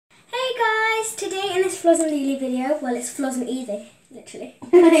Floss and Lily video. Well, it's Floss and Evie, literally.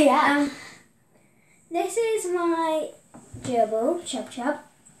 Yeah. This is my gerbil, Chub Chub.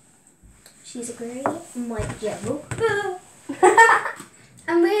 She's a great my gerbil.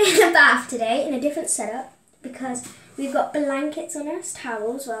 And we're in a bath today in a different setup because we've got blankets on us,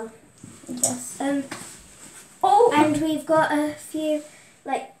 towels, well. Yes. Oh, and we've got a few,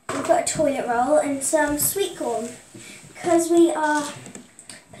 we've got a toilet roll and some sweet corn because we are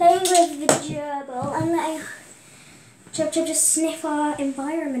playing with the gerbil and letting Chub Chub just sniff our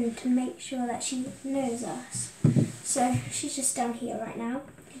environment to make sure that she knows us. So she's just down here right now.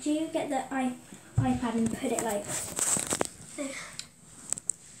 Could you get the iPad and put it like...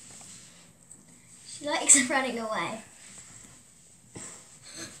 She likes running away.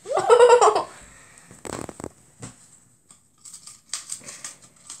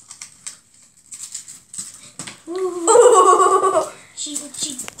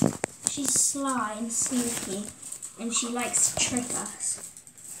 She's sly and sneaky, and she likes to trick us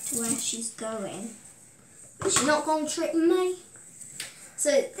to where she's going. But she's not going to trick me.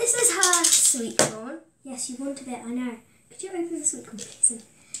 So this is her sweet corn. Yes, you wanted it, I know. Could you open the sweet corn, please, and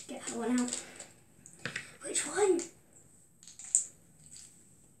get her one out? Which one?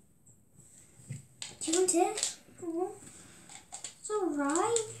 Do you want it? Oh, it's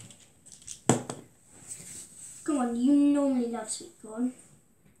alright. Come on, you normally love sweet corn.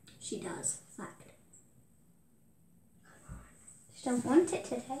 She does, fact. She don't want it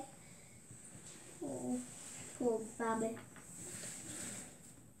today. Oh, poor baby.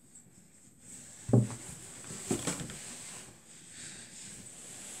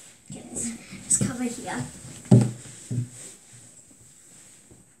 Okay, let's just cover here.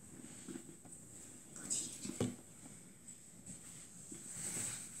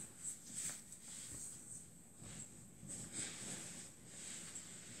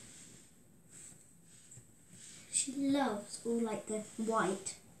 She loves all like the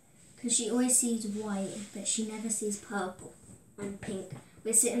white because she always sees white but she never sees purple and pink.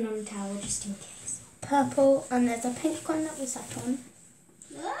 We're sitting on a towel just in case. Purple, and there's a pink one that we sat on.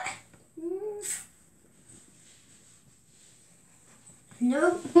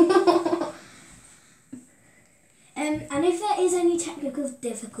 No. And if there is any technical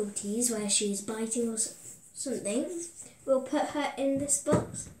difficulties where she's biting or something, we'll put her in this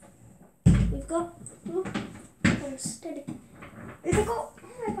box. We've got... steady. Oh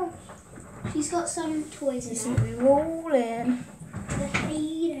my gosh. She's got some toys in there. She's rolling.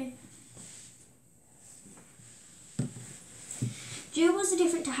 Gerbils are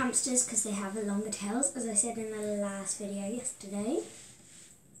different to hamsters because they have longer tails, as I said in the last video yesterday.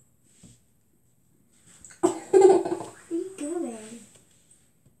 Where are you going?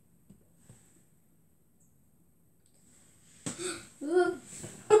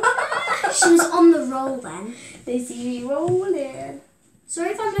 She was on the roll then. They see me rolling. Sorry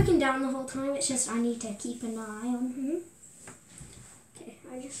if I'm looking down the whole time, it's just I need to keep an eye on her. Okay,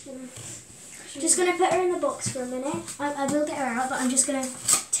 I'm just gonna put her in the box for a minute. I will get her out, but I'm just gonna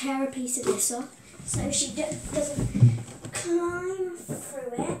tear a piece of this off so she doesn't climb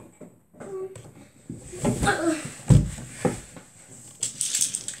through it.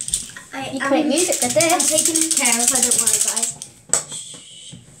 You can make music with this. I'm taking care of her, don't worry guys.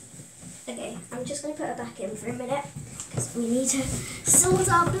 Okay, I'm just going to put her back in for a minute because we need to sort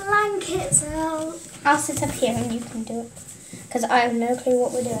our blankets out. I'll sit up here and you can do it because I have no clue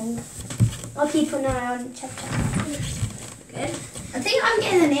what we're doing. I'll keep an eye on Chub Chub. Good. I think I'm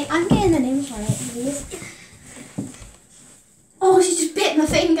getting the names right, please. Oh, she just bit my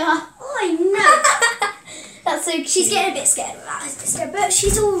finger. Oh, I know. That's so cute. She's getting a bit scared of that, sister, but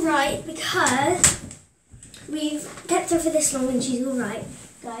she's all right because we've kept her for this long and she's all right,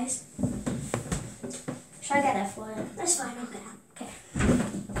 guys. Should I get her for you? That's fine, I'll get her. Okay.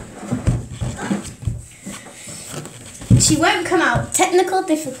 She won't come out. Technical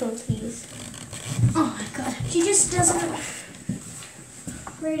difficulties. Oh my god. She just doesn't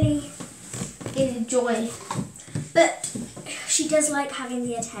really enjoy. But she does like having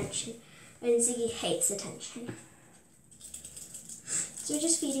the attention. And Ziggy hates attention. So we're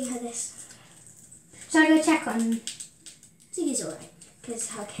just feeding her this. Shall I go check on? Ziggy's alright. Because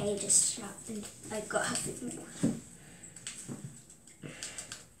her cage is strapped and I got her food.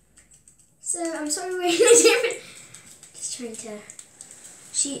 So I'm sorry we're in a different... Just trying to...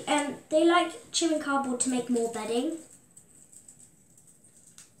 They like chewing cardboard to make more bedding.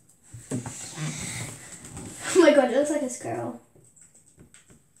 Oh my god, it looks like a squirrel.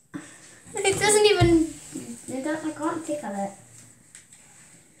 It doesn't even... I can't tickle it.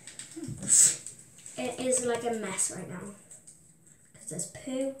 It is like a mess right now. Because There's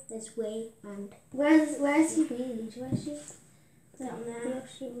poo, there's wee, and Where's the weed? Where's she? put it on there.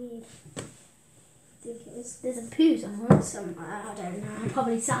 Where's she weed? I think it was There's a poo somewhere. somewhere, I don't know. I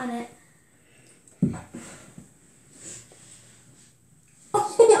probably sat on it.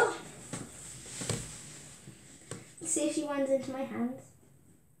 See if she runs into my hands.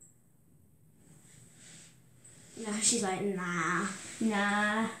 No, she's like, nah.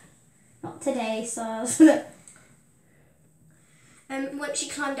 Nah, not today, Sars. Once she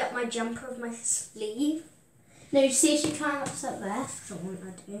climbed up my jumper of my sleeve. No, see if she climbs up there. That's not what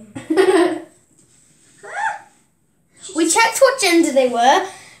I do. We checked what gender they were.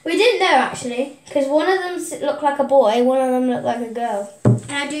 We didn't know actually, because one of them looked like a boy, one of them looked like a girl.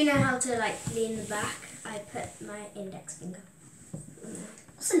 And I do know how to like lean the back. I put my index finger on there.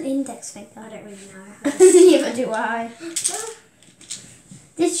 What's an index finger? I don't really know. Neither do I.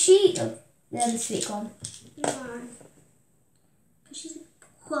 Did she? Oh, there's the sweet corn. No. Because she's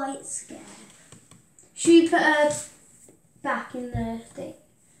quite scared. Should we put her back in the thing?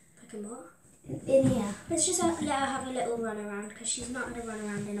 Like a what? In here. Let's just let her have a little run around because she's not had a run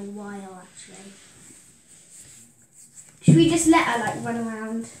around in a while actually. Should we just let her like run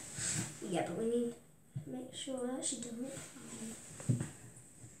around? Yeah, but we need to make sure that she doesn't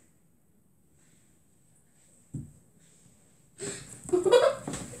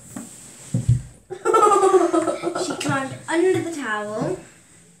She climbed under the towel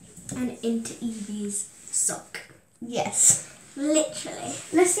and into Evie's sock. Yes. Literally.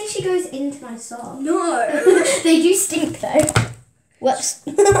 Let's see if she goes into my sock. No. They do stink though. Whoops.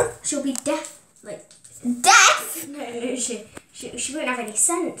 She'll be deaf. Like, Death! no, she won't have any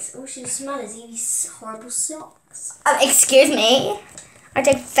sense. All she'll smell is Evie's horrible socks. Excuse me. I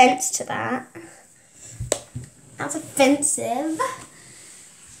take offence to that. That's offensive.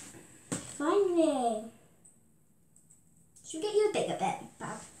 Finally. Should we get you a bigger bit,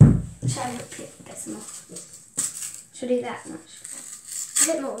 Bab? Shall I get some more? Should I do that much?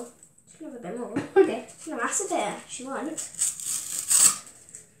 A bit more. She can have a bit more. Okay. No, that's a bit if she wants.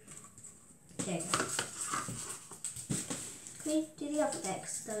 There you go. Can we do the other bit?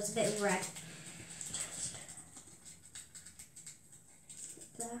 'Cause there was a bit of red. Just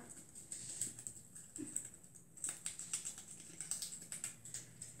there.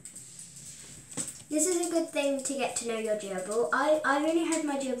 This is a good thing to get to know your gerbil. I've only had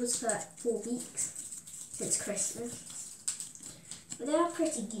my gerbils for 4 weeks since Christmas. But they are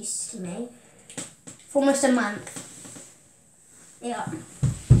pretty used to me. For almost a month. Yeah.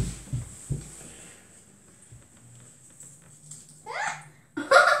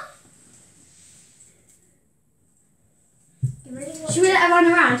 Should we let her run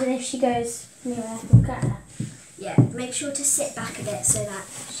around and if she goes anywhere, we'll get her? Yeah, make sure to sit back a bit so that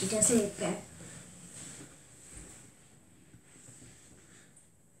she doesn't go.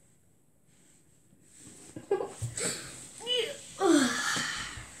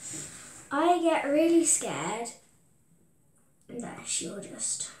 I get really scared that she'll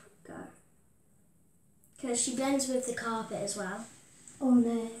just go. Because she blends with the carpet as well. Oh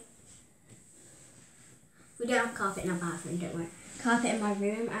no. We don't have carpet in our bathroom, don't we? Carpet in my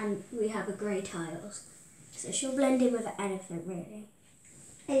room and we have a grey tiles. So she'll blend in with anything really.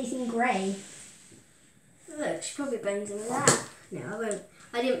 Anything grey? Look, she probably blends in with that. No, I won't.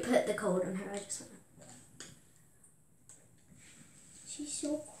 I didn't put the cold on her, I just went. She's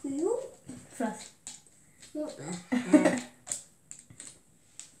so cute. Fluff. What the heck?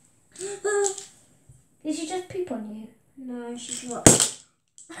 Did she just poop on you? No, she's what?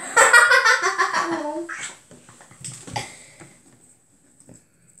 Oh.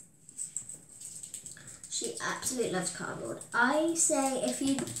 She absolutely loves cardboard. I say if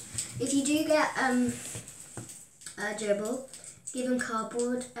you do get a gerbil, give them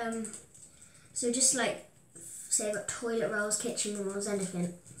cardboard. So just like say about toilet rolls, kitchen rolls,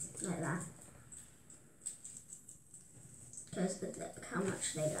 anything like that. Because look how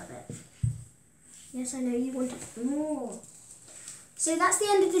much they love it. Yes, I know you wanted more. So that's the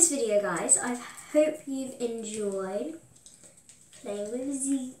end of this video, guys. I hope you've enjoyed playing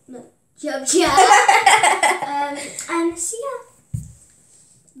with Jub Jub. And see ya.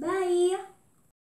 Bye.